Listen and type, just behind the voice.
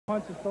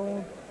punch is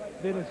thrown,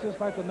 then it's just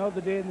like another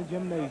day in the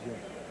gymnasium.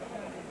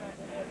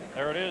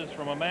 There it is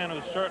from a man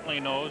who certainly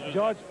knows.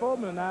 George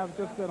Foreman and I have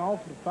just been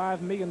offered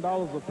 $5 million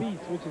apiece,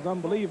 which is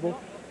unbelievable,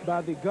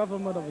 by the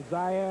government of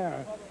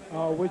Zaire,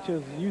 which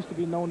used to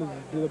be known as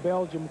the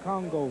Belgium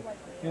Congo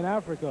in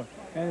Africa.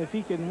 And if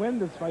he can win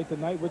this fight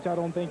tonight, which I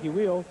don't think he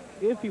will,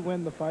 if he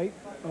wins the fight,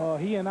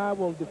 he and I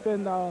will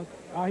defend,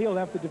 he'll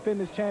have to defend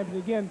his champion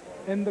again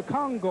in the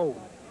Congo.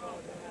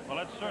 Well,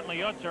 that's certainly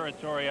your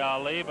territory,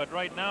 Ali, but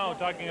right now,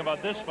 talking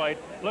about this fight,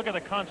 look at the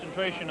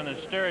concentration and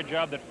the stare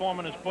job that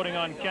Foreman is putting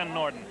on Ken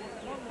Norton.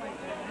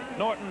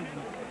 Norton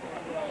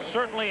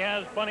certainly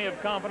has plenty of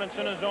confidence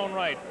in his own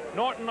right.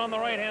 Norton on the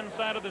right-hand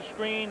side of the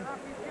screen,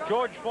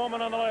 George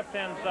Foreman on the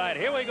left-hand side.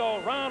 Here we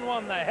go, round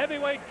one. The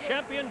heavyweight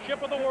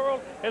championship of the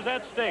world is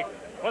at stake.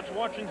 Let's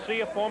watch and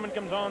see if Foreman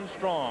comes on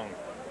strong.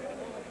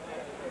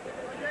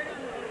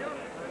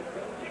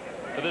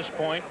 To this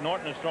point,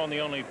 Norton has thrown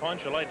the only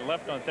punch, a light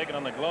left taken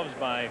on the gloves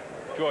by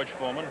George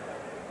Foreman.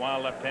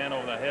 Wild left hand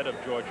over the head of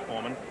George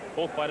Foreman.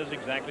 Both fighters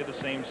exactly the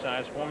same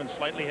size. Foreman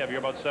slightly heavier,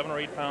 about 7 or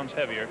 8 pounds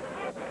heavier.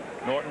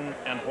 Norton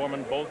and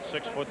Foreman both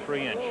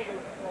 6'3".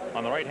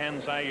 On the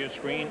right-hand side of your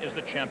screen is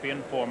the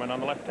champion, Foreman. On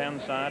the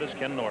left-hand side is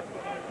Ken Norton.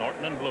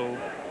 Norton in blue,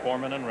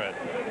 Foreman in red.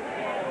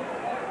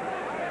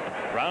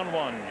 Round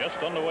one just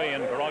underway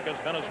in Caracas,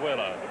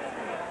 Venezuela.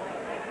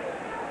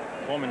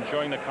 Foreman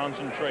showing the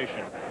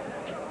concentration.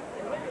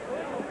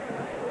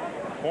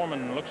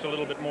 Foreman looks a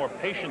little bit more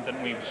patient than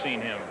we've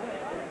seen him.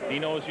 He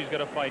knows he's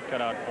got a fight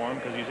cut out for him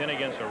because he's in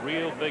against a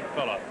real big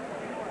fella.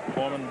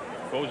 Foreman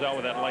goes out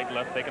with that light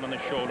left taken on the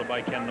shoulder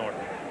by Ken Norton.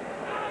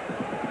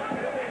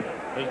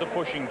 There's the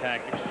pushing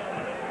tactics.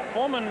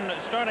 Foreman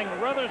starting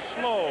rather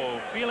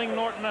slow, feeling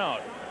Norton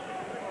out.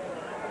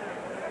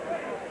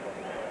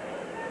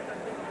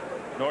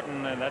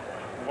 Norton, that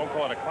won't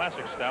call it a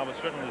classic style, but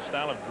certainly the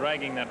style of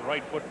dragging that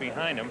right foot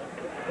behind him.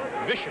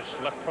 Vicious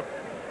left hook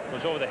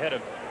goes over the head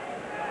of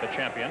the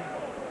champion.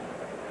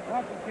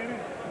 Boxing, Kenny.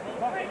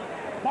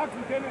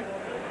 Boxing, Kenny.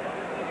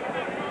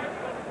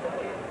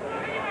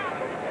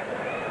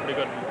 Pretty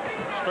good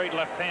straight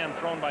left hand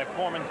thrown by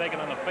Foreman,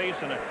 taken on the face,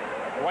 and a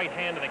right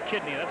hand to the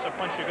kidney. That's a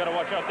punch you got to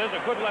watch out. There's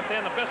a good left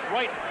hand, the best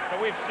right that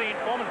we've seen.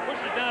 Foreman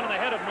pushes down on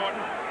the head of Norton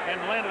and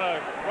landed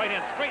a right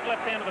hand, straight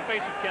left hand to the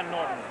face of Ken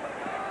Norton.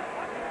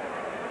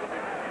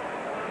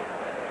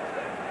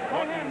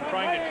 Norton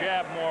trying to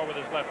jab more with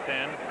his left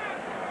hand.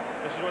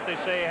 This is what they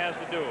say he has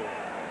to do.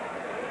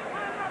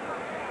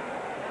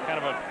 Kind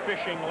of a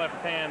fishing left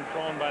hand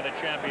thrown by the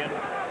champion.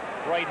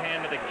 Right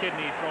hand to the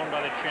kidney thrown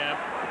by the champ.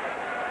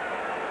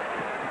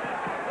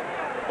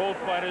 Both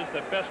fighters,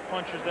 the best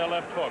punch is their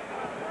left hook.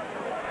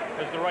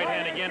 There's the right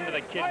hand again to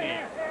the kidney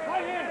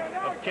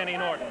of Kenny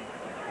Norton.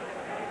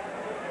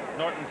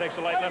 Norton takes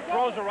a light left,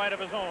 throws a right of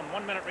his own.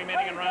 1 minute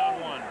remaining in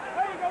round one.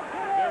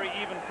 Very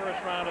even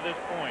first round to this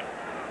point.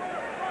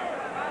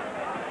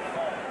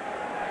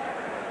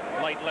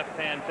 Light left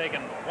hand taken,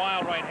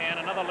 wild right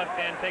hand, another left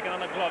hand taken on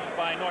the gloves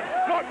by Norton.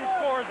 Norton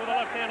scores with a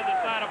left hand to the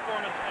side of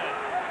Foreman's head.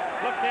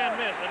 Left hand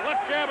miss, and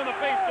left jab in the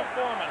face of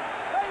Foreman.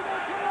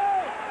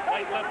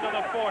 Light left on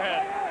the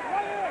forehead.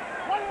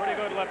 Pretty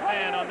good left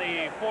hand on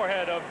the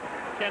forehead of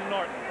Ken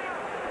Norton.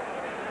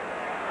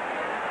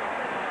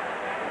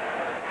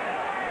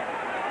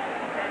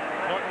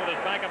 Norton with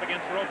his back up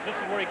against the ropes. This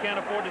is where he can't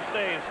afford to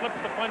stay. He slips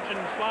the punch and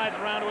slides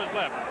around to his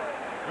left.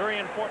 Very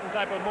important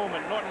type of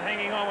movement. Norton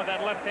hanging on with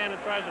that left hand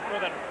and tries to throw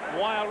that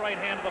wild right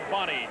hand to the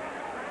body.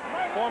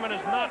 Foreman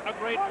is not a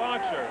great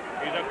boxer.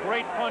 He's a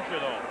great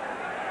puncher, though.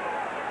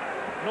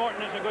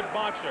 Norton is a good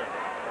boxer.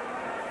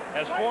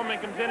 As Foreman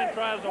comes in and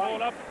tries to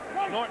hold up,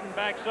 Norton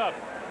backs up.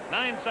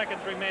 9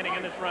 seconds remaining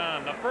in this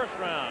round, the first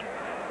round.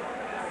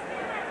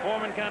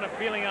 Foreman kind of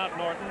feeling out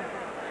Norton.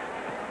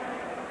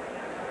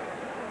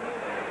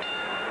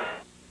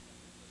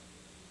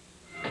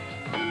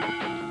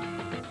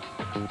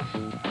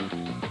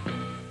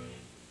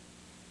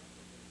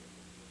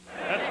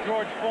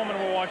 George Foreman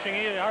we're watching.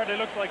 He hardly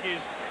looks like he's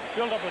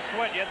built up a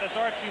sweat yet. That's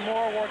Archie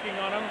Moore working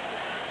on him.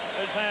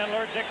 His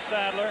handler, Dick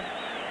Sadler.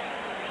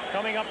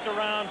 Coming up to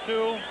round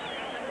two.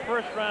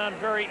 First round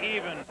very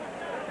even.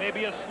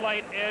 Maybe a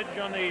slight edge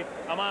on the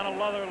amount of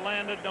leather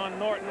landed on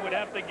Norton would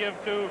have to give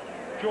to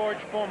George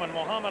Foreman.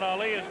 Muhammad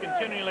Ali is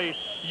continually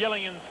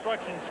yelling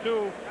instructions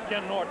to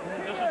Ken Norton.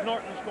 This is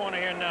Norton's corner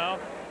here now.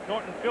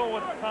 Norton filled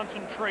with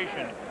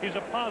concentration. He's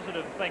a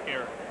positive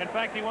thinker. In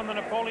fact, he won the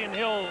Napoleon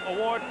Hill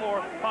Award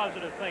for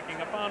positive thinking,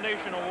 a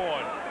foundation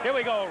award. Here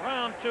we go,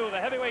 round two,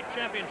 the heavyweight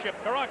championship,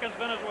 Caracas,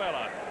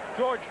 Venezuela.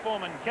 George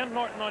Foreman, Ken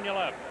Norton on your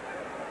left.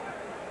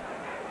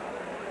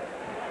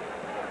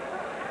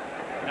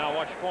 Now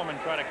watch Foreman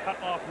try to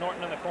cut off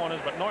Norton in the corners,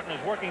 but Norton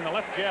is working the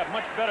left jab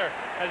much better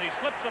as he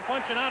slips a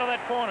punch and out of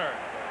that corner.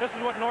 This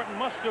is what Norton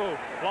must do.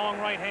 Long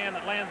right hand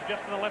that lands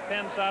just on the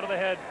left-hand side of the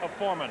head of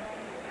Foreman.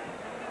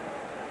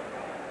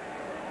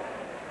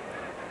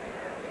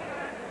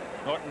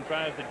 Norton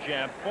tries to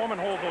jab. Foreman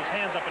holds those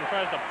hands up and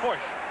tries to push.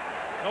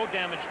 No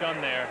damage done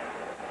there.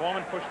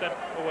 Foreman pushed that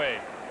away.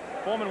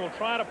 Foreman will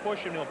try to push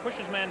him. He'll push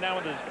his man down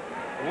with his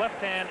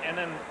left hand and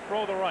then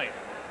throw the right.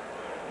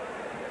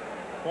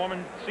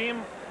 Foreman see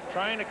him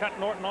trying to cut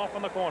Norton off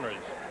on the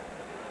corners.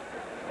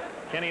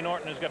 Kenny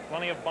Norton has got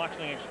plenty of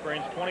boxing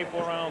experience.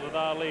 24 rounds with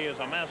Ali, is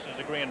a master's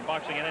degree in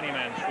boxing in any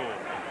man's school.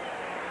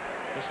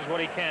 This is what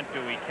he can't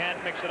do. He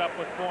can't mix it up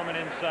with Foreman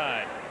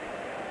inside.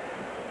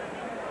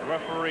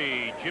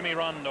 Referee Jimmy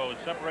Rondo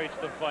separates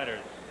the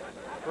fighters.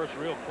 First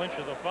real clinch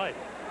of the fight.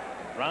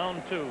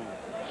 Round 2,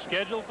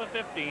 scheduled for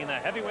 15, the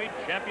heavyweight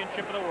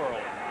championship of the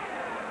world.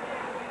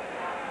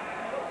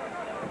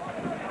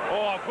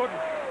 Oh,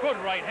 good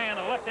right hand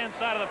on the left-hand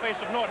side of the face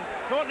of Norton.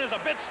 Norton is a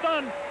bit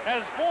stunned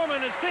as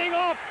Foreman is teeing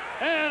off,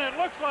 and it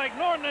looks like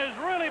Norton has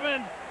really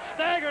been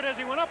staggered as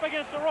he went up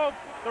against the rope.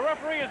 The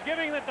referee is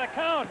giving it the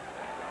count.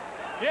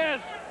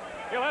 Yes,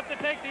 he'll have to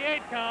take the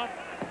 8 count.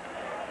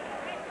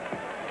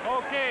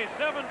 Okay,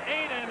 7, 8,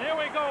 and here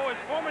we go as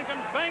Foreman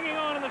comes banging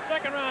on in the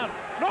second round.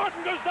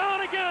 Norton goes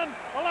down again.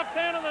 A left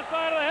hand on the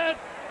side of the head.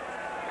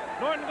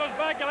 Norton goes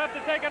back. He'll have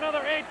to take another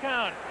 8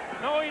 count.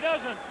 No, he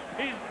doesn't.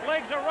 His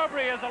legs are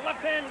rubbery as the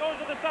left hand goes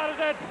to the side of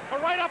his head.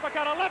 A right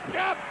uppercut, a left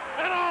jab,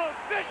 and a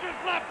vicious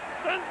left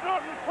sends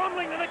Norton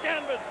crumbling to the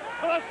canvas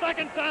for the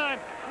second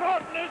time.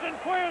 Norton is in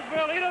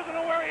Queersville. He doesn't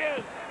know where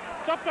he is.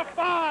 It's up to 5,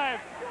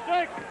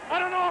 6. I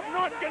don't know if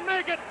Norton can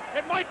make it.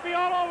 It might be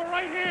all over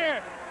right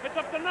here. It's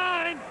up to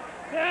 9,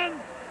 10,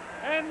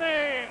 and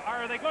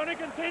are they going to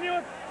continue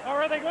it,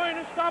 or are they going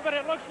to stop it?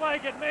 It looks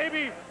like it may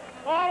be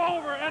all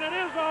over, and it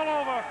is all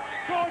over.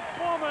 George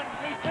Foreman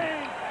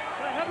retains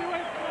the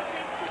heavyweight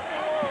championship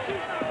of the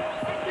world.